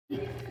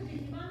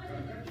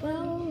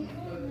Well,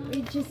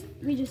 we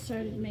just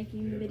started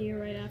making the video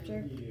right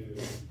after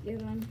the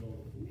other one.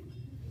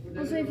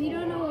 Also, if you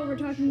don't know what we're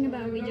talking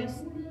about, we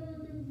just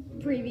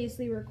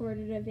previously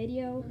recorded a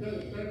video.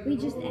 We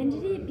just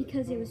ended it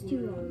because it was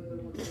too long.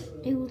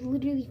 It was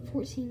literally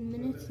 14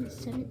 minutes and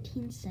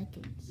 17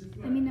 seconds.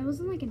 I mean, that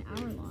wasn't like an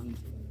hour long.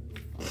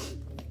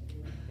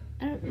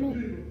 I don't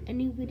know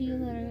any video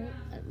that are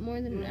more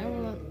than an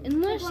hour long,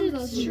 unless One of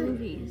it's those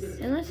movies.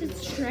 Unless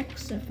it's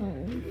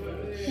Shrexophone.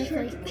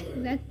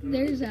 Like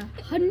there's a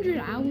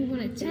 100-hour one,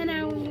 a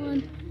 10-hour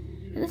one.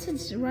 Unless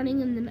it's running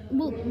in the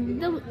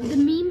the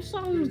meme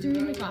songs, they're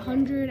like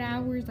 100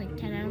 hours, like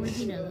 10 hours,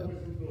 you know.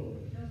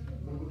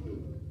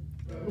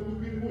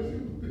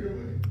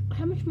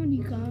 How much more do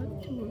you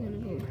got? We're gonna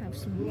go have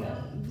some.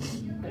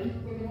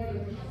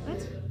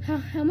 What?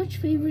 How much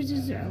favors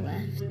is there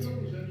left?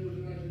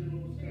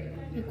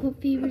 Like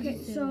what favors? Okay,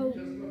 so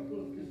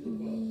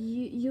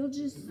you'll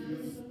just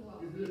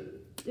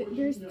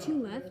there's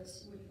two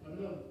left.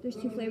 There's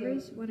two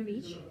flavors, one of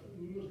each.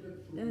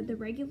 The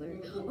regular.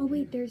 Oh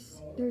wait,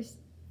 there's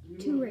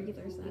two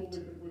regulars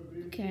left.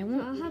 Okay, So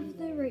I'll have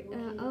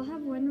I'll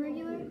have one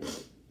regular.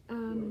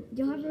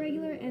 You'll have a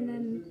regular and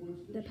then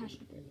the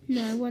passion fruit.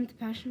 No, I want the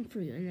passion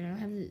fruit, and then I'll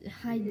have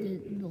hide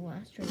the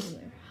last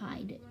regular.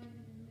 Hide it.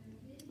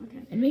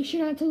 Okay. And make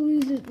sure not to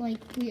lose it like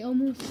we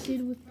almost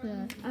did with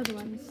the Other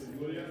ones.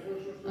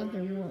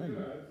 other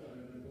one.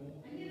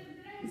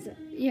 So,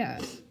 Yeah.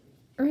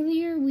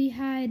 Earlier we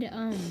had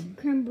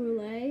creme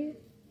brulee,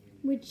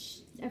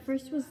 which at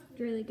first was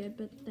really good,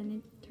 but then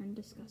it turned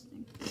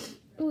disgusting.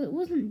 Oh, it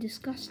wasn't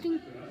disgusting.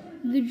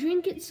 The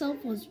drink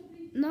itself was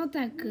not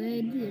that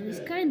good. It was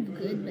kind of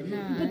good, but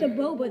not. But the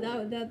boba,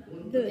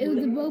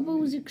 The boba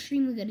was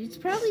extremely good. It's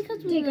probably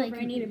because we take over.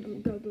 I need to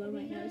go blow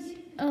my nose.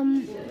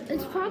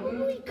 It's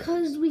probably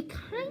because we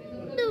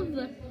kind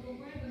of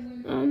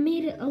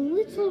made it a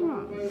little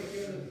wrong.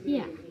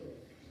 Yeah.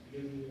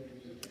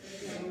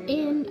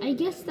 And I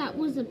guess that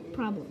was a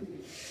problem.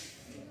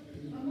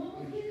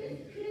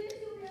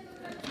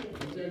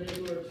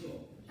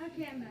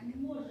 Okay, I'm back.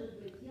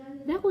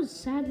 That was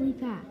sadly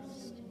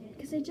fast.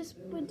 Because I just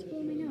went to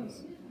blow my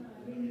nose.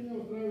 I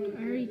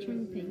already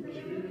turned the page.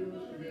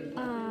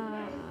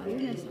 You're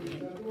gonna stop.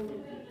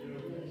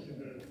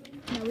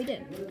 No, we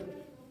didn't.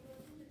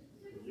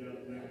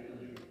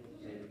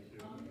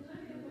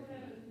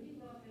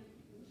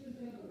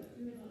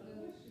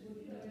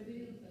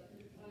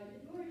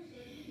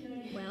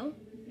 Well,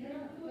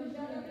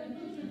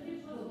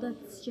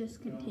 let's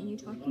just continue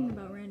talking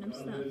about random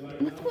stuff.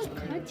 Look what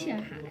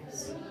Katya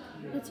has.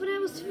 That's when I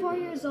was 4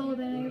 years old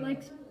and I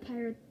liked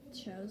pirate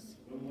shows.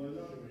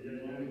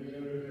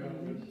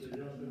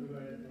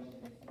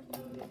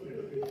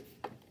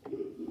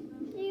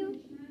 Ew.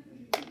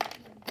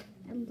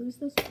 I lose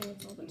those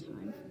bullets all the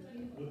time.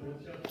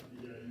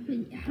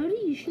 How do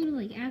you shoot it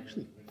like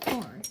actually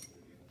far?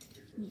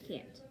 You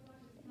can't.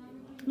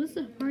 What's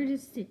the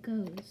farthest it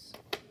goes?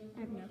 I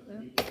have no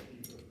clue.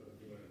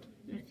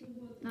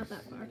 Not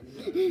that far.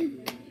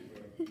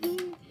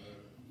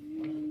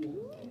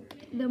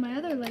 Though my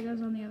other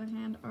Legos, on the other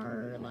hand,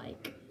 are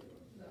like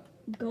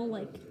go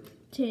like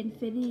to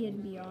infinity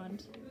and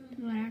beyond.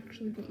 Well,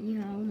 actually, but you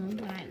know, I don't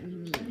know what we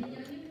mean.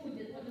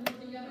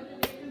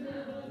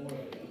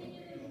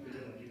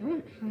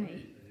 Don't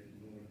hide.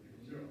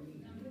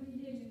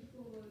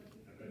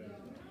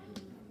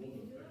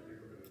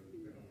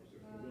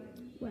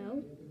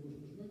 Well,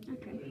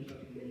 okay.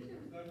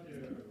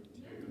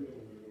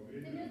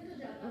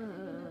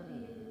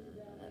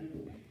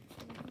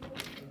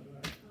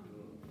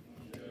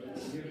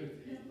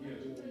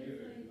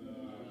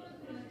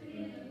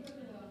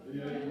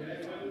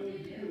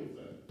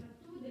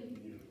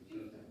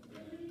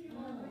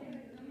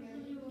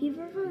 If you've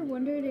ever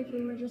wondered if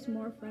we were just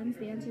more friends,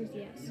 the answer is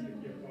yes.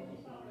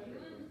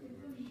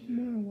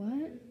 More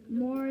what?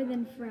 More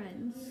than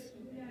friends.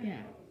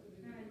 Yeah.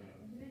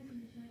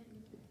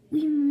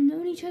 We've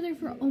known each other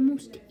for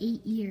almost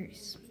 8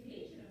 years.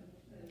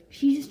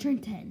 She just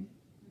turned 10.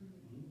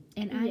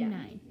 And I'm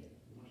 9.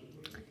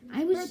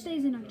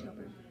 Birthday's in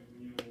October.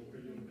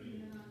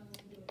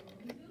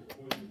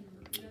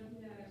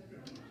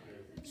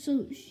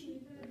 So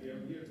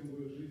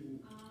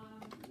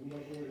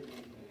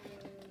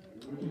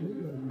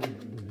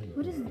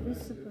What is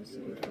this supposed to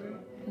be for?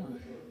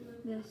 what?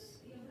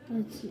 This.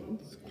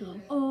 It's cool.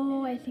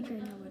 Oh, I think I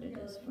know what it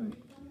is for.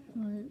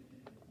 What?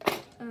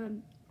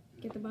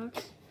 Get the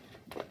box.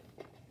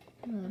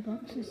 The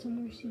box is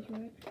somewhere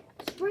secret.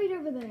 It's right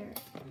over there.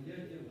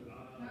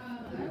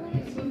 I want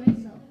to see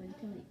myself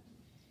until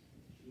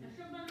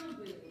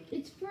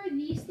it's for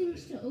these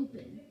things to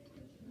open.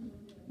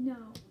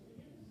 No.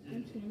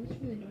 I'm kidding, it's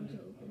for the doors to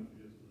open.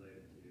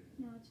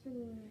 No, it's for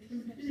the...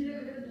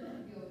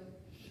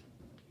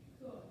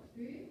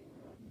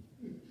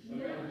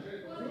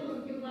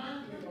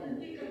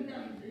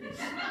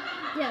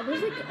 Yeah,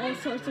 there's like all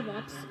sorts of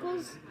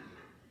obstacles.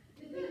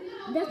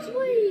 That's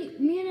why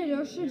me and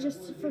Adosha,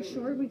 just for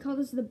short, we call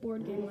this the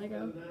board game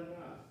Lego.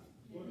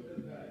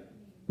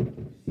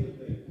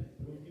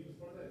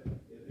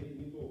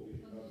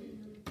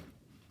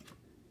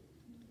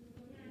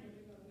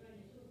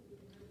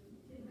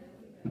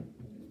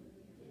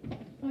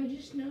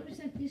 just noticed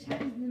that this has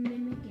the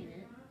mimic in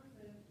it.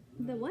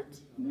 The what?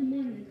 The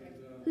mimic.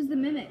 Who's the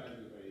mimic?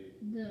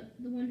 The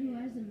one who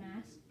has the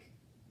mask.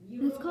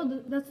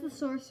 That's the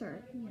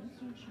sorcerer. Yeah,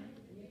 sorcerer.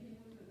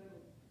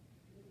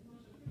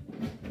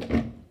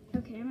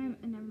 Okay,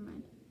 never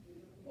mind.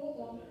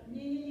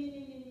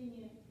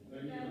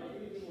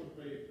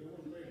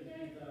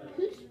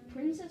 Who's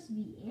Princess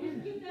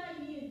Vienna?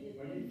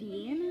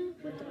 Vienna?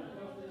 What the?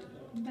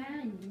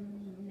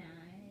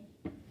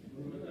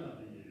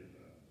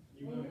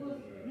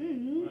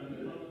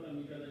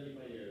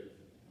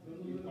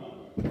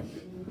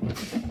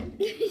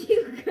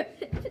 You could.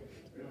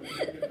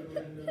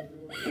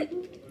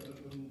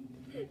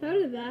 How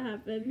did that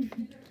happen?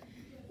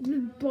 The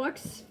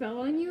box fell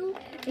on you,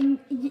 and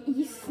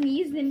you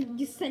sneezed, and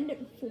you send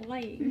it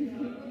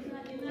flying.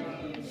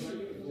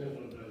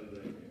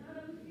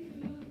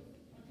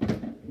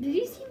 Did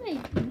you see my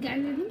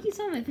guys? I think you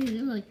saw my face.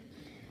 It was like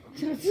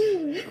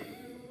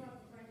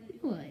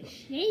it was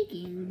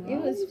shaking, bro. It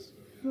was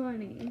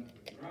funny.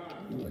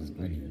 It was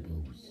funny,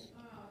 boss.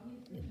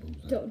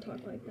 Don't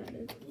talk like that.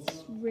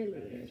 It's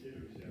really weird.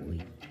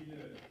 Wait,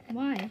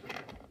 Why?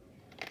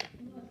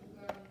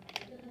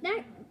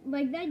 That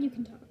like that you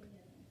can talk.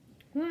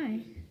 Why?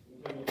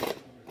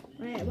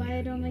 Why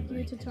I don't like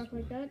you to talk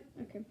like that?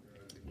 Okay.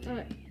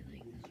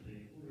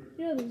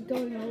 You know this is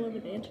going all over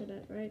the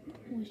internet, right?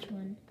 Which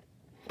one?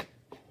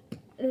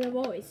 The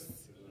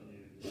voice.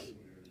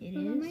 It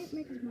Well, is. that might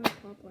make us more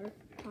popular.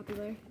 I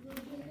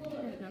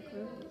have no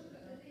clue.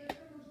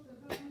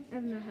 I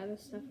don't know how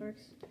this stuff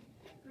works.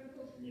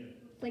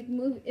 Like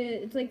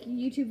it's like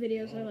YouTube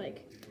videos are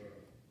like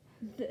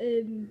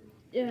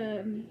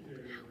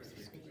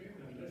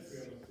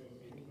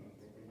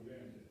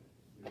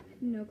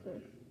no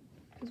clue.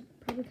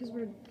 Probably because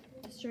we're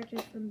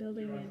distracted from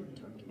building and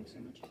talking so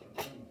much.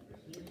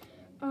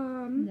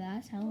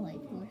 That's how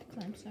life works.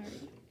 I'm sorry.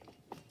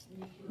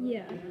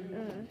 Yeah.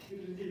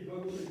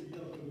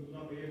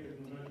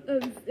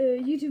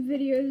 YouTube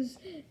videos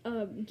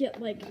get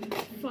like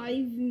 5.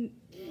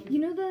 You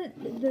know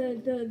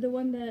the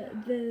one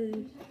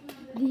the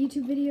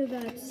YouTube video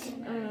that's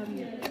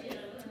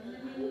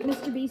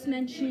Mr. Beast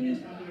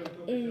mentioned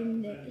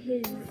in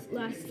his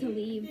last to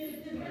leave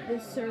the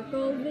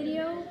circle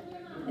video,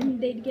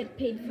 and they'd get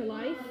paid for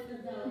life.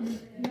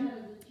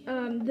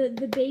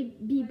 The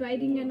baby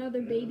biting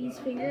another baby's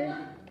finger.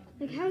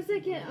 Like, how does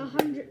that get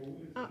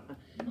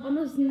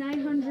almost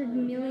 900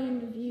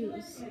 million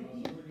views?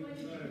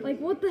 Like,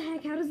 what the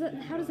heck? How does that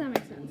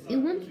make sense? It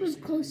once was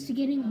close to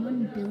getting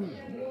 1 billion,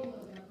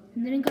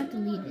 and then it got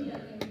deleted.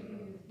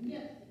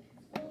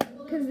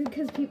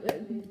 Because people,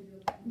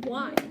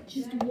 why?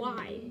 Just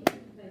why?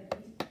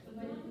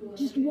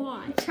 Just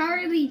why?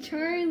 Charlie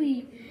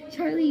bit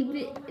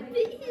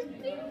his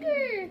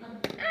finger.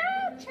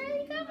 Ah,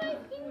 Charlie got my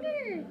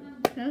finger.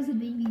 That was the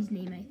baby's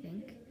name, I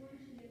think.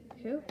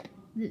 Who?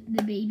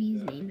 The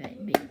baby's name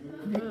that bit.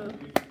 Oh.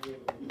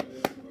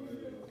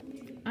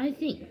 I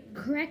think.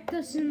 Correct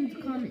us in the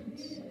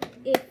comments.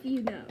 If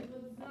you know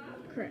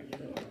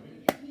correctly.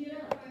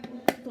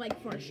 Like,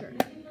 for sure.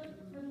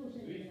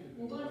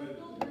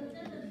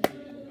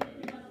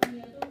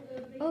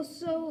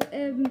 Also,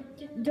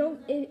 don't,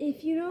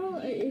 if you know,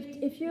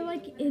 if you're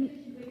like an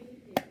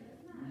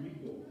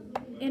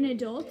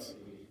adult,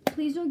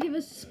 please don't give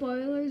us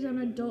spoilers on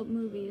adult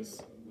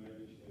movies.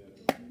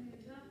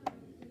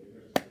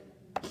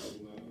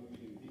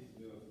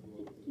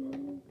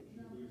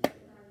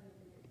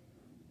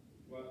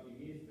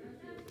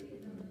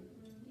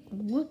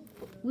 What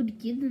would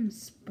give them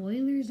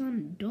spoilers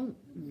on adult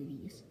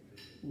movies?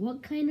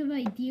 What kind of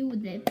idea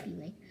would that be?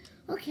 Like,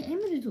 okay,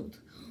 I'm an adult.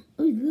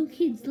 Oh, little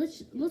kids,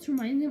 let's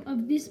remind them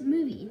of this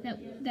movie that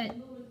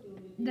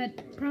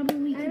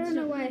probably. I don't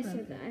know why I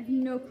said that. I have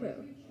no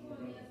clue.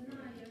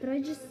 But I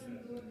just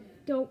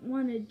don't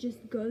want to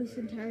just go this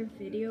entire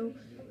video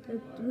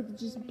with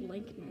just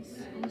blankness.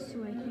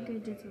 Also, I think I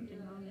did something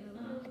wrong earlier.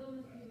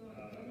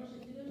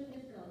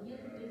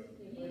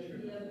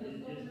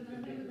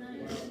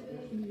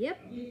 Yep.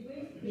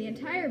 The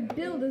entire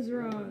build is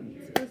wrong.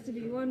 It's supposed to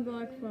be 1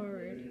 block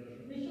forward.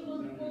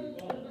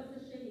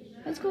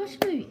 Let's go watch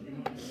the movie.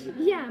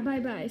 Yeah,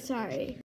 bye-bye. Sorry.